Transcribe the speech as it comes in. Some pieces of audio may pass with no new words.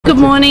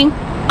morning.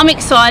 I'm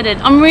excited.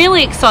 I'm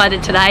really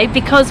excited today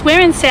because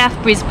we're in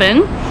South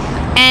Brisbane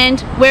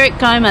and we're at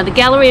GOMA, the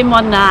Gallery of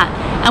Modern Art,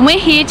 and we're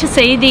here to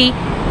see the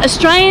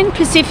Australian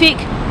Pacific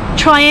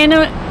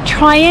Triennial,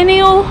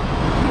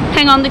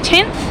 the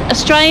 10th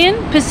Australian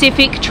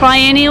Pacific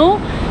Triennial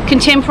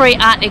Contemporary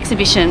Art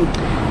Exhibition.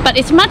 But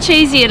it's much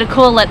easier to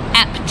call it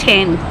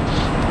AP10,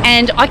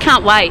 and I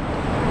can't wait.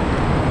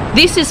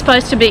 This is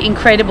supposed to be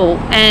incredible,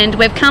 and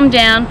we've come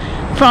down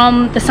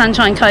from the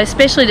Sunshine Coast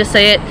especially to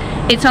see it.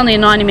 It's only a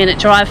 90-minute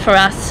drive for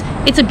us.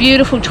 It's a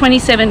beautiful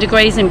 27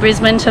 degrees in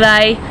Brisbane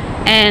today,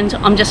 and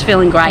I'm just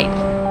feeling great.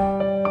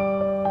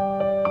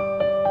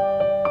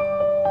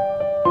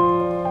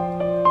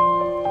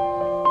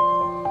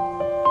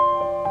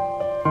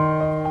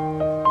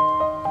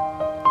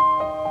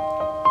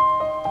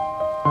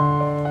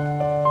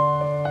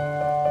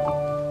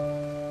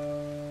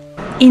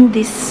 In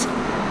this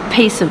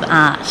piece of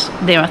art,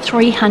 there are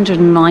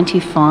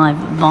 395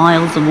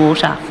 vials of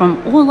water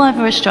from all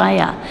over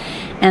Australia,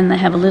 and they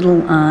have a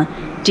little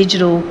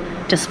digital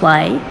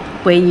display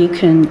where you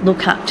can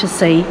look up to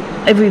see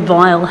every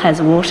vial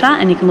has water,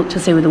 and you can look to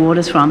see where the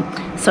water's from.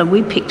 So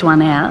we picked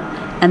one out,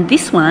 and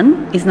this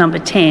one is number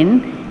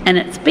 10, and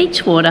it's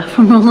beach water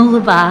from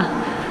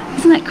Mooloolaba.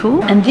 Isn't that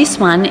cool? And this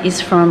one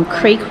is from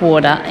creek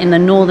water in the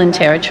Northern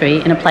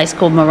Territory in a place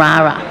called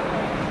Marara.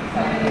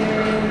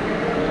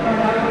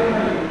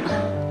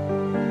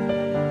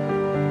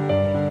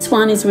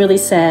 One is really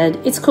sad.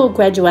 It's called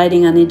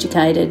Graduating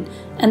Uneducated,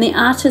 and the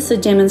artists are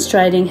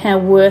demonstrating how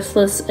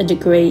worthless a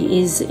degree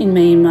is in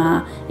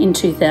Myanmar in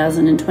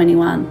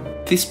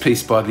 2021. This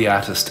piece by the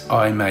artist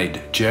I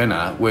Made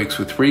Journa works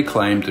with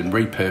reclaimed and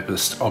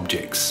repurposed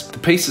objects. The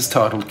piece is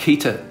titled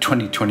Kita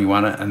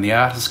 2021, and the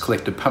artist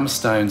collected pumice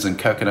stones and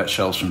coconut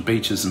shells from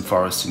beaches and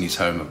forests in his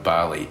home of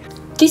Bali.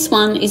 This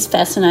one is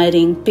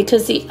fascinating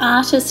because the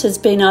artist has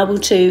been able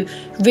to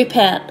rip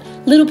out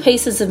little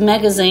pieces of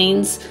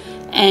magazines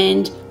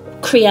and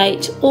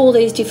create all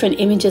these different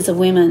images of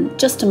women.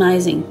 Just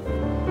amazing.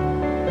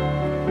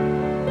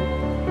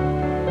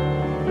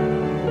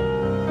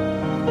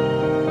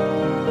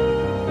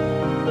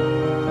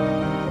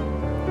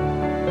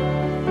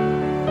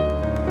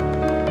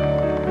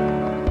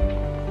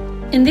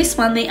 In this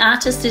one, the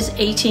artist is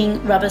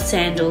eating rubber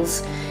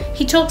sandals.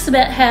 He talks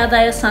about how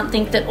they are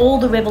something that all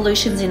the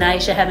revolutions in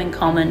Asia have in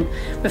common,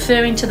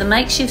 referring to the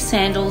makeshift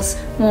sandals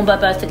worn by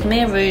both the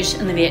Khmer Rouge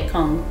and the Viet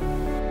Cong.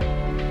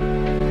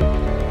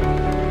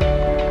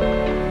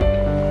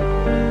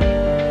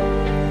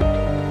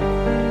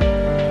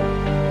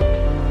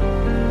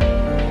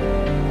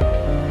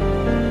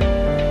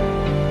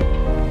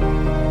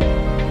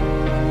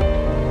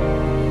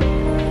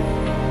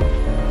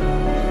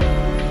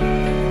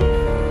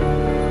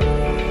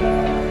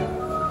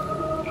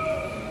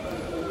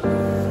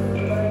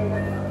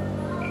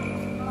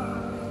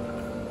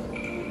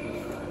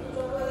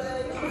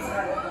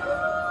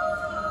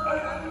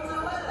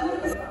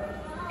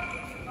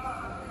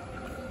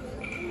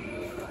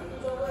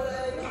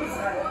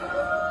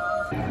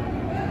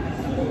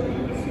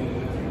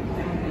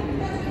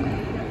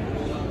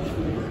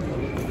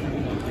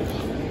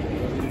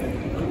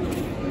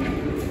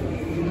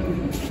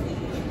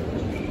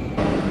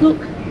 Look,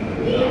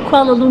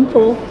 Kuala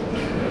Lumpur.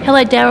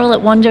 Hello, Daryl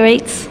at Wonder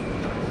Eats.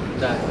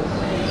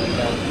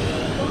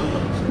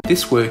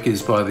 This work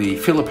is by the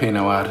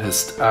Filipino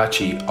artist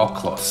Archie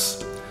Oclos.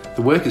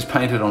 The work is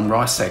painted on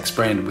rice sacks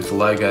branded with the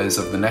logos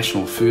of the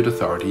National Food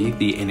Authority,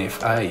 the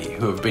NFA,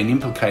 who have been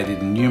implicated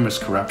in numerous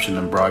corruption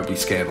and bribery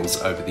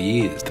scandals over the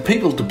years. The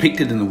people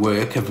depicted in the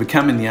work have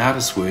become, in the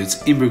artist's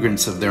words,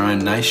 immigrants of their own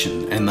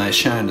nation, and they are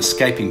shown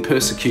escaping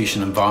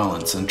persecution and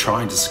violence and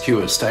trying to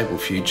secure a stable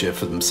future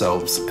for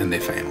themselves and their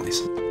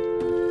families.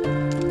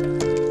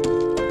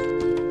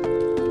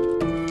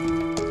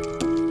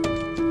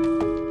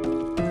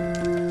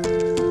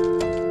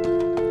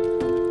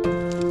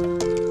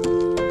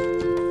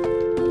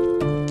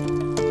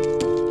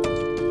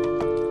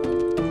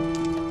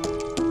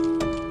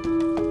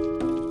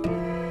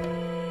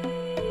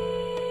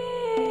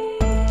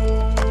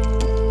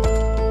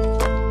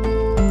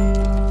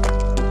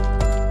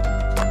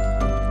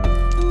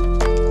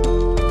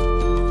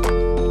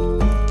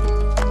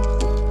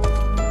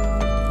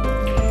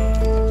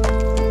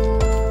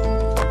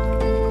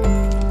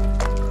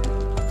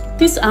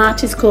 This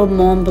art is called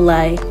Mon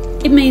Ballet.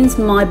 It means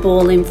my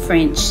ball in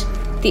French.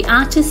 The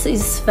artist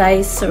is Svay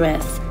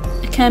Sarath,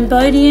 a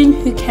Cambodian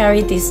who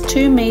carried this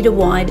 2-metre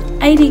wide,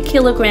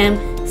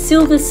 80-kilogram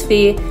silver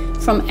sphere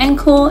from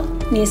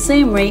Angkor near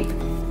Siem Reap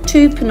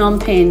to Phnom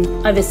Penh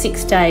over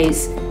 6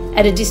 days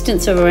at a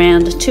distance of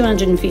around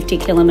 250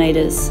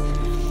 kilometres.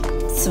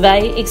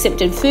 Svay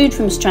accepted food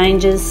from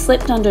strangers,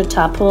 slept under a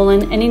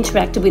tarpaulin and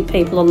interacted with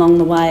people along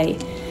the way.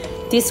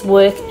 This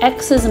work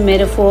acts as a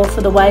metaphor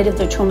for the weight of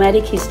the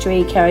traumatic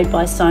history carried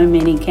by so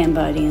many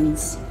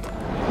Cambodians.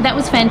 That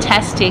was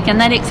fantastic, and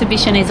that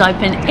exhibition is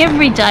open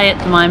every day at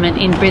the moment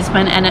in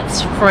Brisbane, and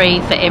it's free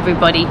for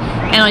everybody.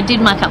 And I did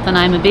muck up the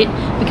name a bit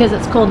because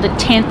it's called the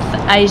 10th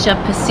Asia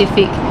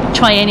Pacific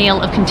Triennial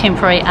of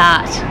Contemporary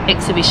Art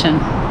Exhibition.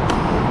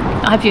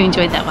 I hope you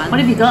enjoyed that one. What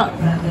have you got?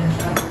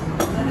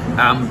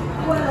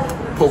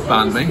 Pork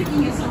banh mi.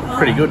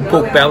 Pretty good.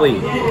 Pork belly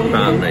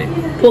banh mi.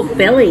 Pork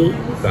belly?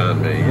 Banh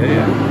mi,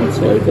 yeah. That's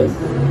really good.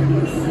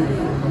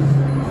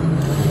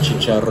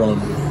 Chicharron.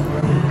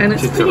 And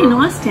it's pretty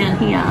nice down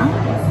here.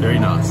 Very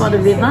nice. By the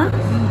river.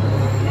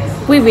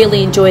 We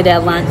really enjoyed our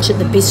lunch at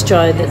the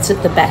bistro that's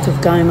at the back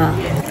of GOMA.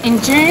 In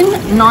June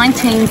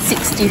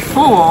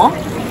 1964,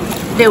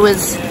 there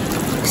was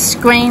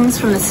screams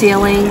from the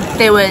ceiling.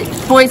 There were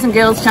boys and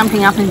girls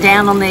jumping up and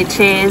down on their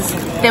chairs.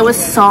 There were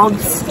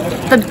sobs.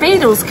 The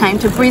Beatles came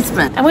to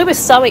Brisbane. And we were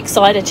so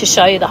excited to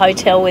show you the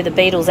hotel where the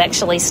Beatles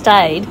actually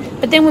stayed.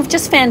 But then we've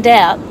just found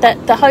out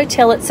that the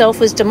hotel itself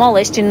was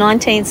demolished in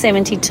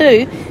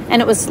 1972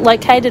 and it was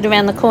located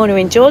around the corner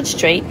in George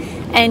Street.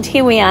 And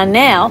here we are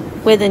now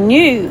where the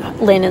new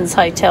Lennon's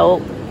Hotel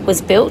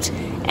was built,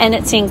 and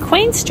it's in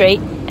Queen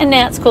Street, and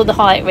now it's called the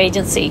Hyatt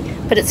Regency.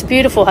 But it's a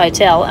beautiful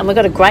hotel and we've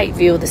got a great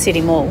view of the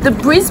city mall. The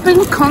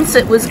Brisbane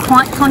concert was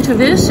quite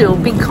controversial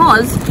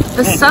because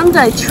the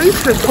Sunday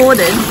Truth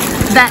reported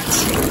that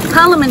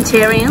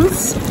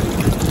parliamentarians,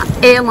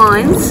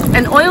 airlines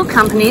and oil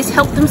companies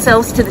helped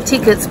themselves to the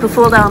tickets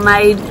before they were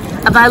made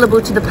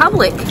available to the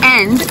public.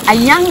 And a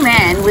young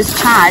man was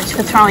charged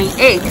for throwing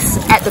eggs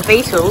at the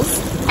Beatles,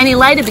 and he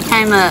later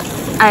became a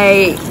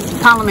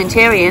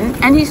parliamentarian,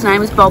 and his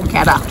name was Bob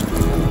Catter.